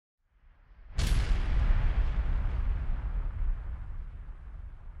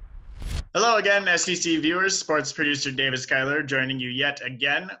Hello again, SEC viewers. Sports producer David Schuyler joining you yet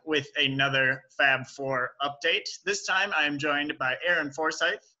again with another Fab Four update. This time I am joined by Aaron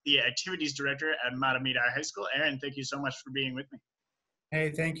Forsythe, the activities director at Mahtomedi High School. Aaron, thank you so much for being with me.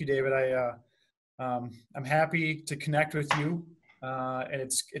 Hey, thank you, David. I'm happy to connect with you, and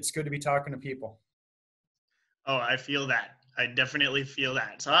it's good to be talking to people. Oh, I feel that. I definitely feel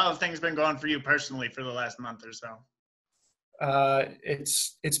that. So how have things been going for you personally for the last month or so?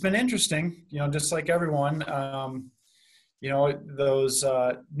 It's been interesting, just like everyone. Those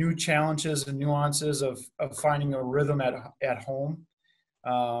new challenges and nuances of finding a rhythm at home,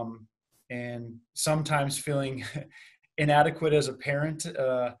 and sometimes feeling inadequate as a parent.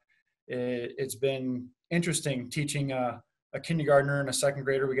 It's been interesting teaching a kindergartner and a second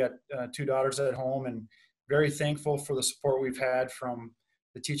grader. We got two daughters at home, and very thankful for the support we've had from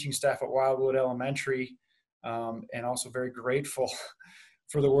the teaching staff at Wildwood Elementary, and also very grateful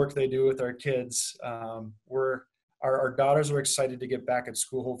for the work they do with our kids. Our daughters are excited to get back at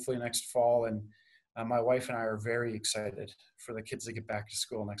school hopefully next fall, and my wife and I are very excited for the kids to get back to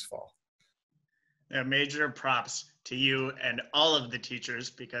school next fall. Yeah, major props to you and all of the teachers,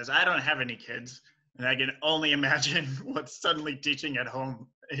 because I don't have any kids, and I can only imagine what suddenly teaching at home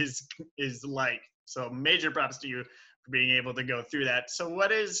is like. So major props to you for being able to go through that. So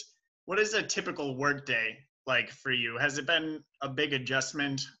what is a typical work day like for you? Has it been a big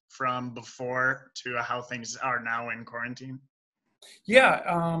adjustment from before to how things are now in quarantine? Yeah,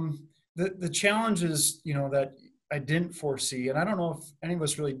 the challenges that I didn't foresee, and I don't know if any of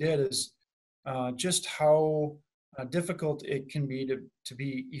us really did, is just how difficult it can be to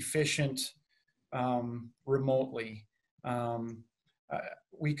be efficient remotely. Um,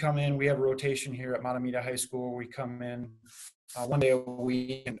 we come in, we have a rotation here at Mahtomedi High School. We come in one day a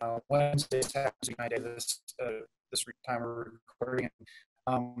week, and Wednesdays happens to be my day this time we're recording.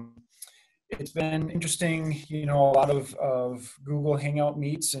 It's been interesting, a lot of Google Hangout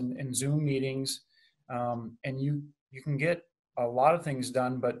meets and Zoom meetings, and you can get a lot of things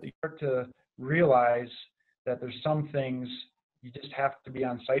done, but you start to realize that there's some things you just have to be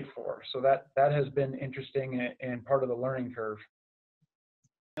on site for. So that has been interesting and part of the learning curve.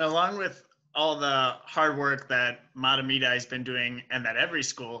 And along with all the hard work that Mahtomedi has been doing and that every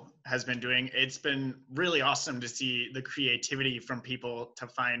school has been doing, it's been really awesome to see the creativity from people to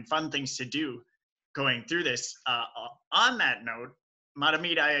find fun things to do going through this. On that note,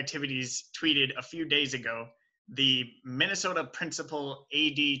 Mahtomedi Activities tweeted a few days ago the Minnesota Principal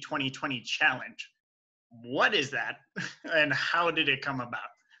AD 2020 Challenge. What is that, and how did it come about?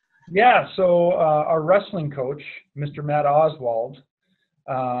 Yeah, so our wrestling coach, Mr. Matt Oswald,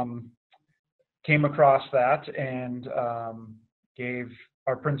 came across that and gave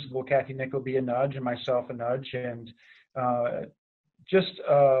our principal, Kathy Nickleby, a nudge and myself a nudge. And just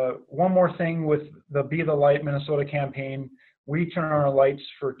one more thing with the Be the Light Minnesota campaign, we turn on our lights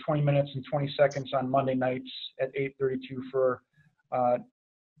for 20 minutes and 20 seconds on Monday nights at 8:32 for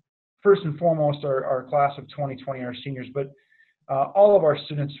first and foremost our class of 2020, our seniors, but all of our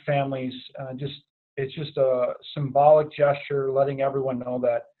students' families. It's just a symbolic gesture, letting everyone know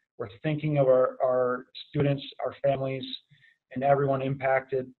that we're thinking of our students, our families, and everyone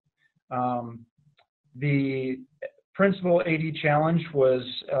impacted. The Principal AD Challenge was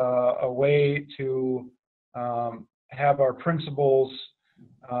a way to have our principals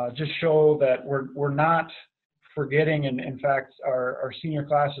just show that we're not forgetting, and in fact, our senior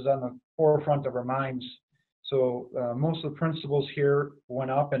class is on the forefront of our minds. So most of the principals here went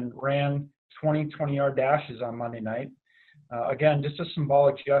up and ran 20-yard dashes on Monday night. Again, just a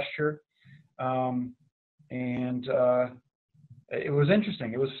symbolic gesture, and it was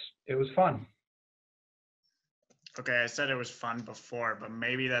interesting. It was fun. Okay, I said it was fun before, but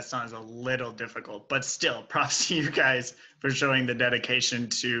maybe that sounds a little difficult. But still, props to you guys for showing the dedication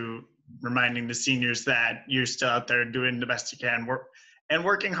to reminding the seniors that you're still out there doing the best you can,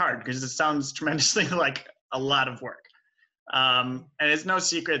 working hard, because it sounds tremendously like a lot of work. And it's no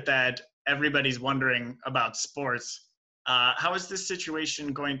secret that everybody's wondering about sports. How is this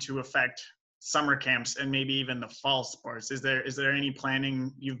situation going to affect summer camps and maybe even the fall sports? Is there any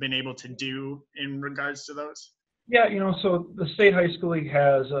planning you've been able to do in regards to those? Yeah, so the State High School League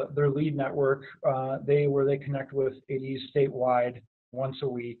has their lead network, where they connect with ADs statewide once a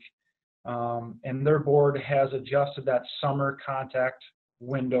week, and their board has adjusted that summer contact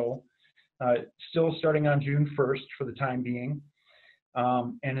window, still starting on June 1st for the time being,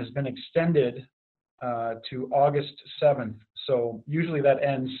 and has been extended to August 7th. So usually that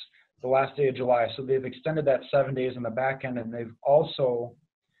ends the last day of July. So they've extended that 7 days on the back end, and they've also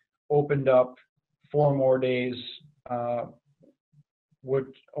opened up 4 more days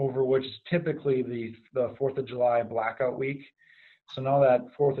which is typically the 4th of July blackout week. So now that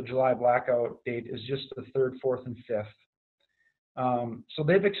 4th of July blackout date is just the 3rd, 4th, and 5th. So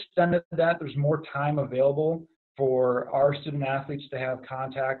they've extended that. There's more time available for our student athletes to have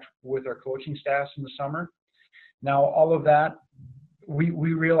contact with our coaching staffs in the summer. Now, all of that, we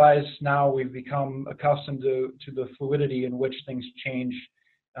realize now we've become accustomed to the fluidity in which things change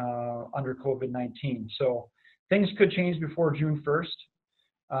under COVID-19. So things could change before June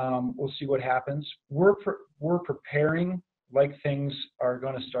 1st. We'll see what happens. We're preparing like things are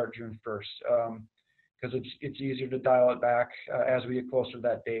going to start June 1st because it's easier to dial it back as we get closer to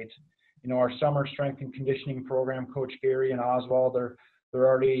that date. You know, our summer strength and conditioning program, Coach Gary and Oswald, they're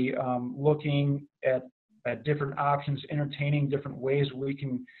already looking at different options, entertaining different ways we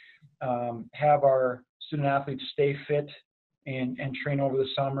can have our student athletes stay fit and train over the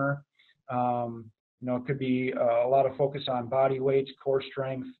summer. You know, it could be a lot of focus on body weights, core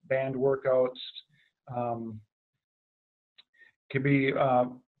strength, band workouts. Could be,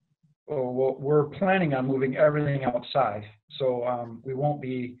 we're planning on moving everything outside. So we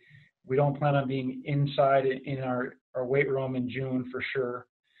don't plan on being inside in our weight room in June for sure.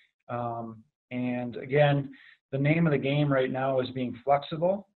 And again, the name of the game right now is being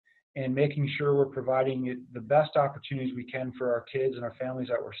flexible and making sure we're providing the best opportunities we can for our kids and our families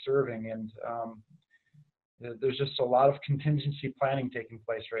that we're serving. And there's just a lot of contingency planning taking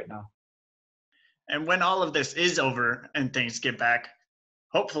place right now. And when all of this is over and things get back,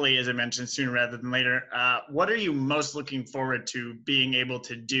 hopefully, as I mentioned, sooner rather than later, what are you most looking forward to being able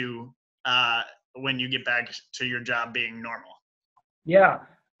to do when you get back to your job being normal? Yeah,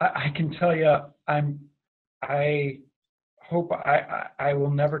 I can tell you, I hope I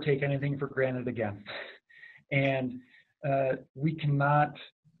will never take anything for granted again. And we cannot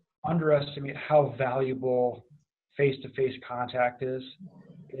underestimate how valuable face-to-face contact is.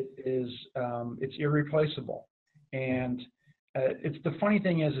 It's irreplaceable. And it's the funny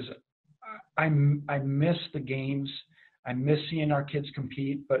thing is I miss the games. I miss seeing our kids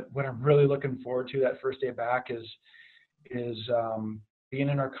compete. But what I'm really looking forward to that first day back is being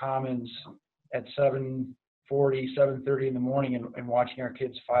in our commons at 7:40, 7:30 in the morning and watching our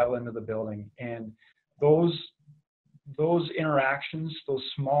kids file into the building. And those interactions, those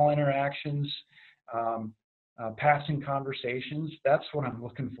small interactions, passing conversations, that's what I'm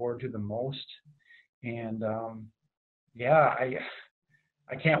looking forward to the most. And yeah,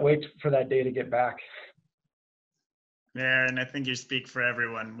 I can't wait for that day to get back. Yeah, and I think you speak for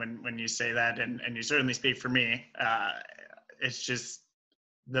everyone when you say that, and you certainly speak for me. It's just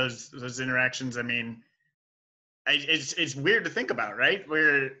those interactions. I mean, it's weird to think about, right?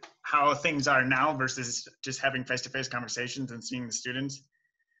 Where how things are now versus just having face-to-face conversations and seeing the students.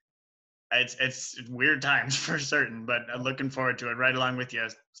 It's weird times for certain, but I'm looking forward to it right along with you,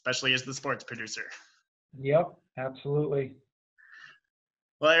 especially as the sports producer. Yep, absolutely.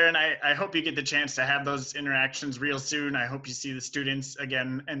 Well, Aaron, I hope you get the chance to have those interactions real soon. I hope you see the students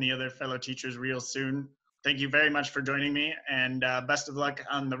again and the other fellow teachers real soon. Thank you very much for joining me, and best of luck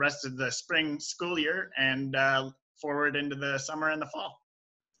on the rest of the spring school year and forward into the summer and the fall.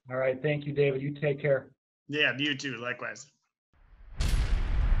 All right. Thank you, David. You take care. Yeah, you too. Likewise.